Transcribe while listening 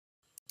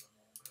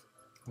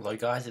Hello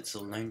guys, it's the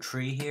Lone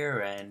Tree here,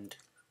 and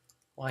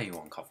why are you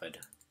uncovered?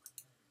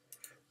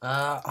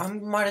 I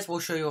might as well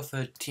show you off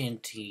a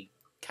TNT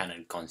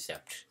cannon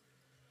concept.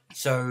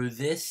 So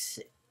this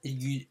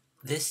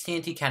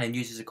TNT cannon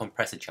uses a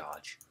compressor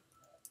charge.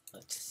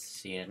 Let's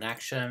see it in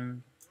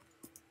action.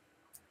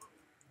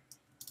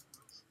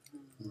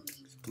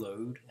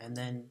 Explode, and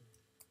then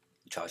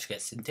the charge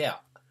gets sent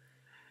out.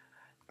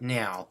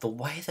 Now, the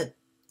way that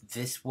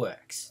this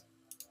works,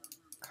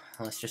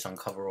 let's just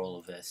uncover all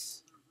of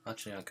this.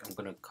 Actually, I'm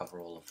going to cover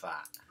all of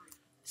that.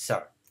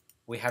 So,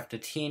 we have the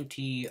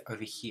TNT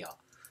over here.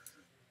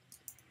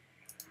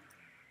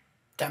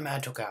 Damn it, I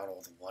took out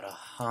all the water.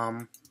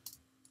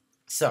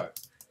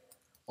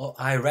 Well,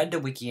 I read the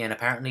wiki and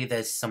apparently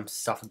there's some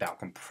stuff about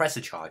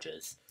compressor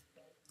charges.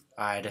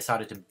 I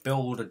decided to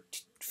build a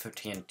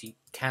TNT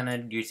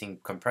cannon using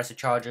compressor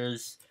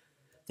charges.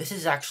 This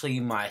is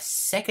actually my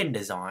second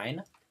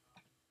design.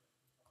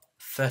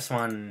 First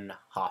one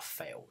half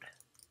failed.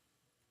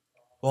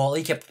 Well,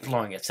 it kept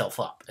blowing itself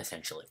up,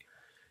 essentially.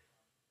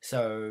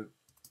 So,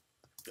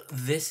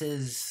 this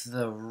is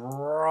the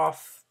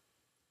rough...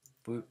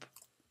 Boop.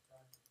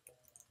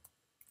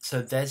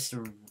 So there's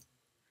the...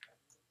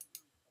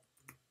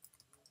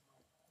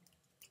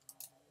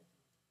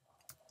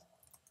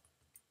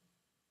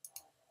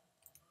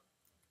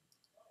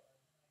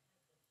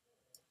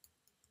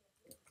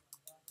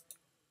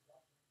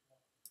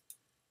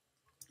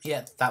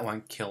 Yeah, that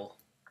won't kill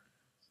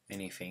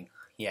anything.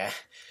 Yeah.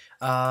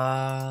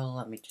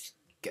 Let me just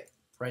get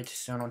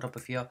redstone on top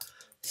of here.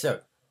 So,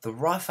 the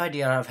rough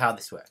idea of how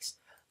this works.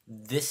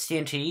 This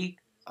TNT,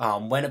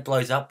 when it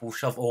blows up, will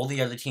shove all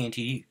the other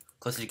TNT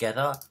closer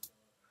together,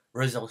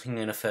 resulting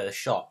in a further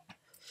shot.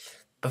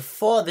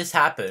 Before this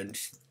happened,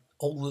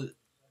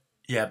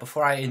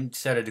 before I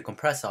inserted the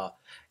compressor,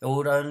 it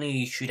would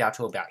only shoot out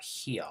to about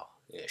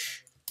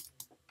here-ish.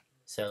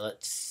 So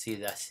let's see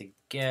this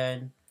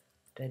again.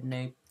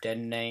 Detonate,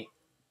 detonate.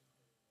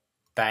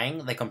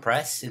 Bang, they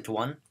compress into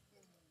one.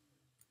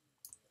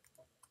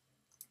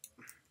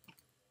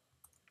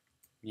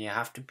 Yeah, I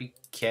have to be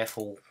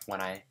careful when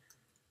I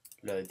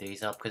load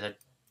these up because I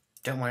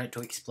don't want it to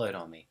explode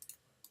on me.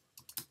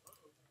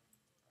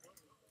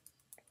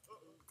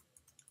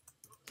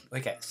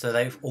 Okay, so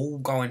they've all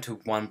go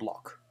into one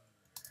block.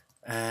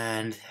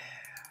 And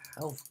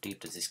how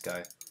deep does this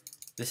go?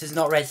 This is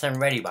not redstone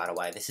ready, by the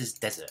way. This is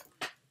desert.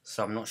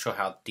 So I'm not sure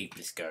how deep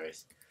this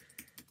goes.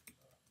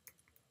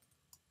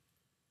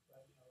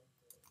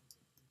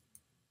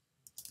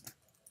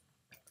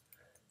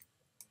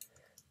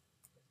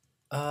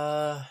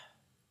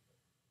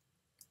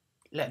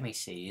 Let me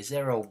see. Is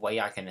there a way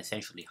I can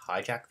essentially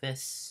hijack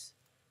this?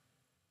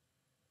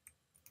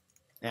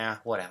 Nah,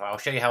 whatever. I'll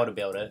show you how to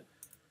build it.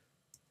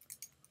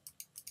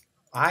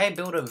 I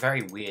build it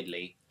very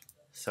weirdly.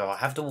 So I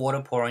have the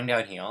water pouring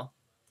down here.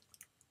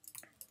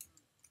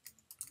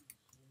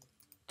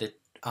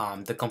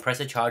 The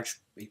compressor charge,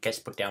 it gets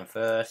put down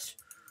first.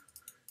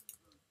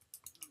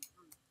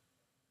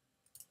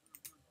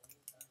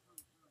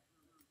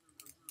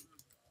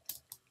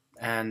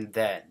 And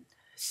then,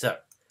 so,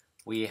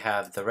 we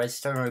have the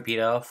redstone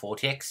repeater, 4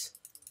 ticks.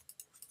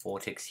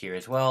 4 ticks here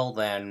as well.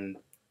 Then,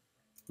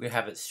 we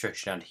have it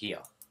stretched down to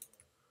here.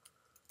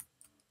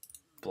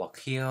 Block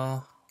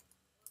here.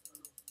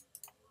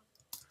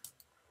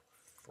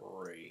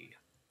 3.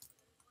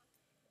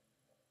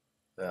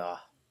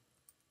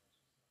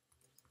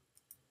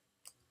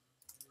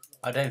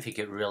 I don't think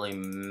it really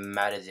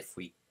matters if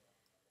we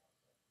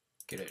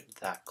get it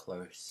that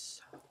close.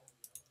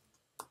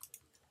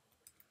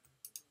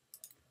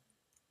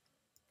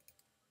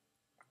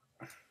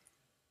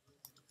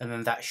 And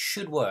then that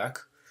should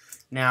work.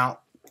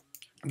 Now,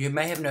 you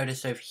may have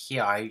noticed over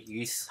here I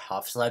use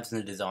half slabs in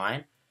the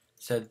design.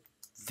 So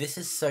this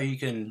is so you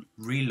can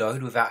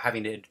reload without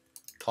having the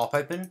top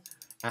open.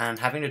 And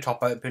having the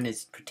top open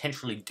is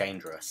potentially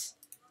dangerous.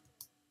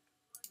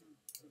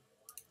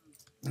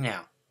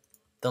 Now,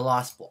 the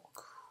last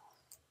block.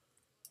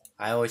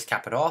 I always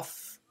cap it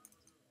off.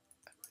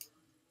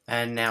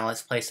 And now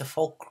let's place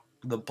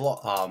the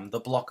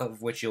block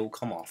of which it will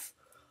come off.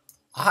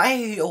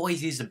 I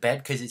always use the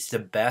bed because it's the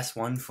best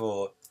one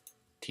for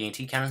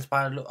TNT cannons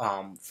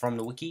from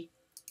the wiki.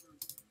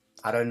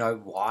 I don't know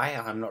why.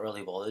 I'm not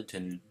really bothered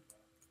to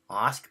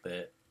ask,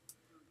 but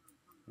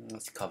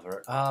let's cover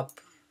it up,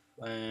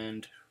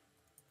 and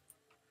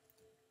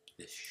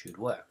this should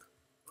work.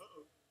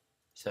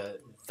 So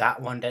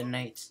that one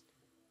detonates.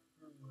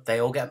 They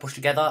all get pushed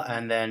together,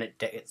 and then it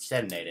gets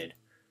detonated.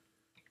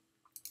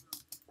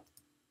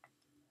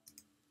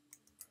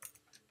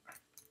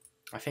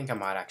 I think I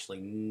might actually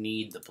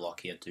need the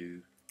block here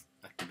to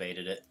activate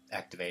it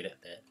a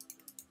bit.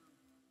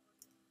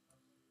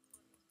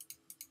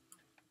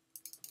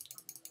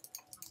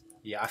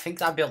 Yeah, I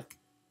think I built...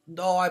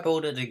 No, I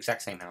built it the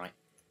exact same height.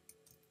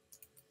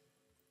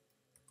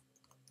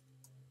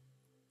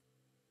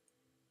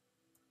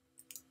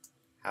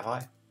 Have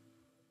I?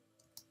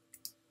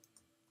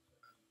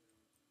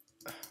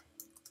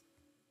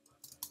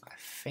 I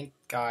think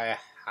I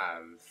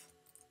have.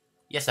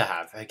 Yes, I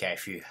have. Okay,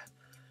 phew.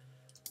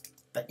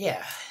 But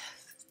yeah.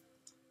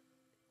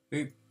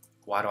 Oop,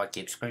 why do I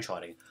keep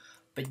screenshotting?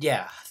 But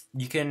yeah,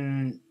 you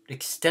can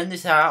extend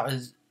this out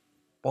as...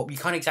 Well, you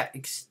can't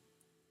extend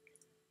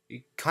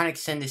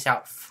this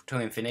out to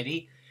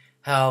infinity.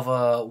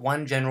 However,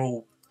 one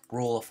general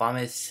rule of thumb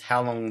is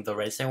how long the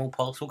redstone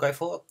pulse will go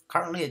for.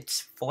 Currently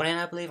it's 14,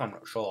 I believe. I'm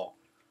not sure.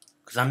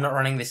 Because I'm not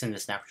running this in the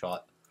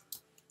snapshot.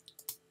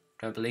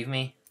 Don't believe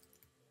me?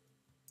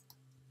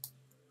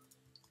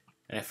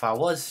 And if I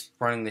was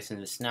running this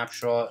in the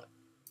snapshot,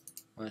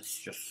 let's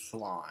just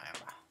slime.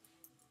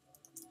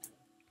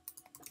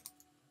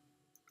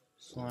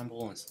 Slime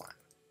ball and slime.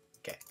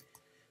 Okay.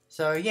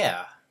 So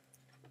yeah.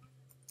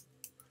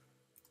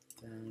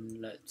 Then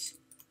let's...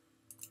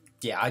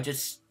 Yeah, I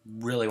just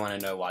really want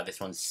to know why this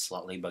one's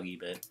slightly buggy,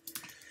 but...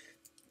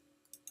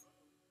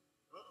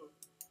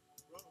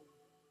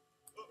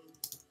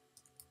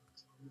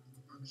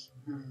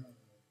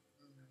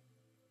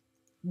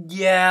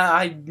 Yeah,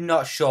 I'm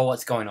not sure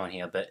what's going on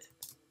here, but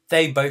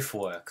they both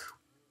work.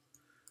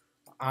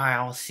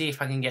 I'll see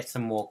if I can get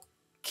some more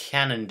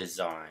cannon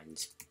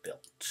designs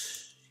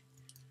built.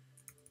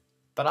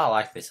 But I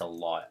like this a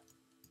lot.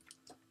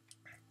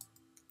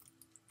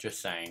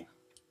 Just saying.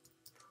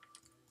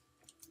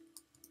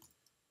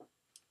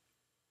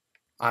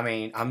 I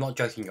mean, I'm not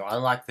joking, I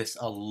like this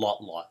a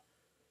lot.